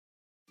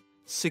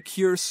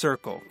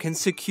SecureCircle can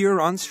secure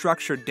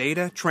unstructured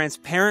data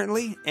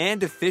transparently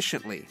and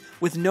efficiently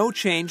with no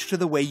change to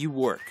the way you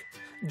work.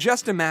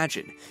 Just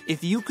imagine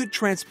if you could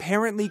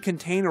transparently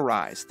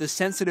containerize the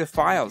sensitive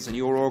files in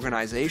your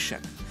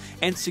organization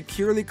and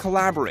securely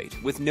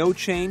collaborate with no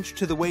change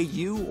to the way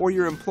you or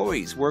your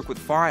employees work with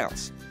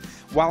files,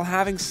 while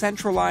having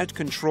centralized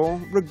control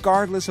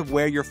regardless of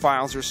where your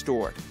files are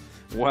stored.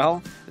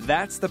 Well,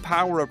 that's the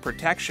power of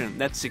protection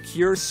that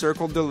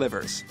SecureCircle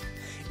delivers.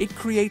 It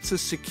creates a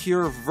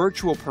secure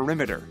virtual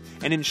perimeter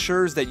and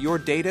ensures that your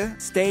data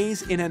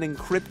stays in an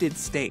encrypted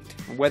state,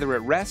 whether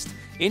at rest,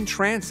 in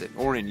transit,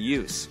 or in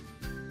use.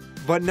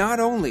 But not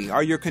only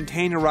are your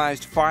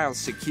containerized files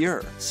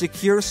secure,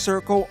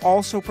 SecureCircle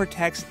also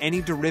protects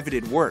any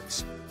derivative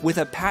works with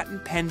a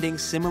patent-pending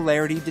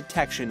similarity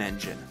detection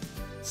engine.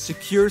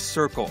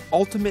 SecureCircle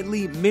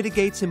ultimately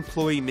mitigates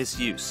employee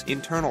misuse,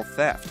 internal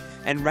theft,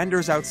 and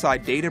renders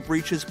outside data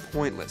breaches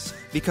pointless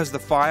because the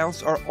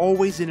files are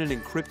always in an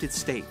encrypted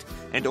state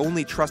and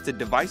only trusted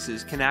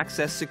devices can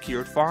access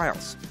secured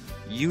files.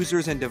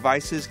 Users and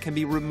devices can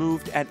be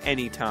removed at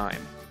any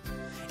time.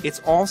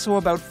 It's also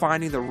about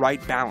finding the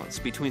right balance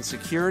between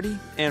security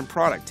and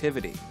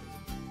productivity.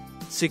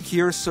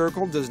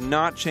 SecureCircle does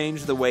not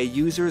change the way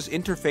users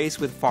interface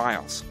with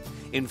files.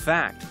 In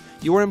fact,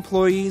 your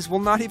employees will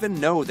not even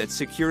know that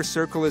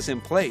SecureCircle is in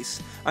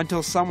place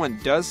until someone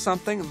does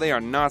something they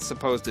are not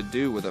supposed to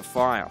do with a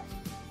file.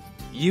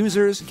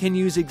 Users can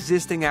use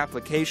existing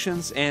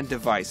applications and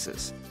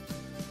devices.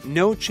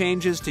 No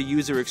changes to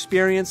user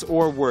experience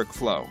or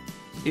workflow.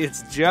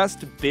 It's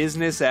just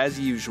business as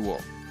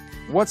usual.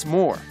 What's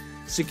more,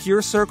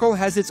 SecureCircle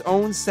has its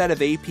own set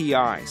of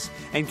APIs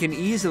and can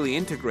easily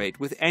integrate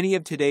with any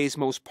of today's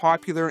most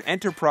popular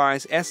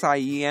enterprise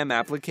SIEM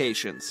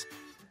applications,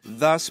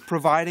 thus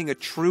providing a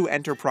true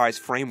enterprise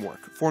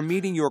framework for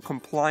meeting your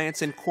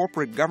compliance and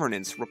corporate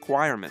governance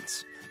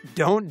requirements.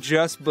 Don't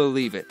just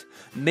believe it.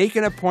 Make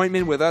an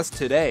appointment with us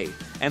today,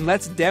 and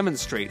let's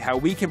demonstrate how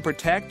we can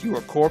protect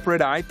your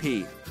corporate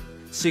IP.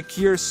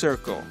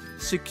 SecureCircle.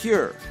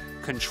 Secure.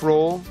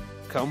 Control.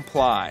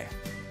 Comply.